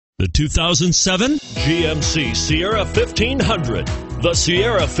The 2007 GMC Sierra 1500. The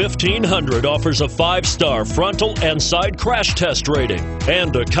Sierra 1500 offers a 5-star frontal and side crash test rating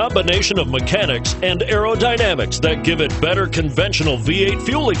and a combination of mechanics and aerodynamics that give it better conventional V8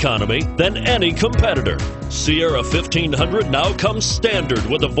 fuel economy than any competitor. Sierra 1500 now comes standard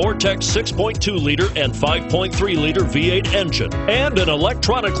with a Vortex 6.2-liter and 5.3-liter V8 engine and an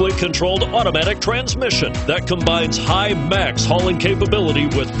electronically controlled automatic transmission that combines high max hauling capability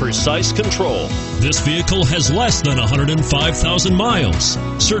with precise control. This vehicle has less than 105,000 miles.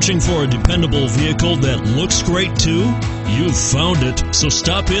 Searching for a dependable vehicle that looks great too? You've found it, so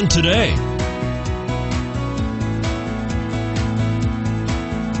stop in today.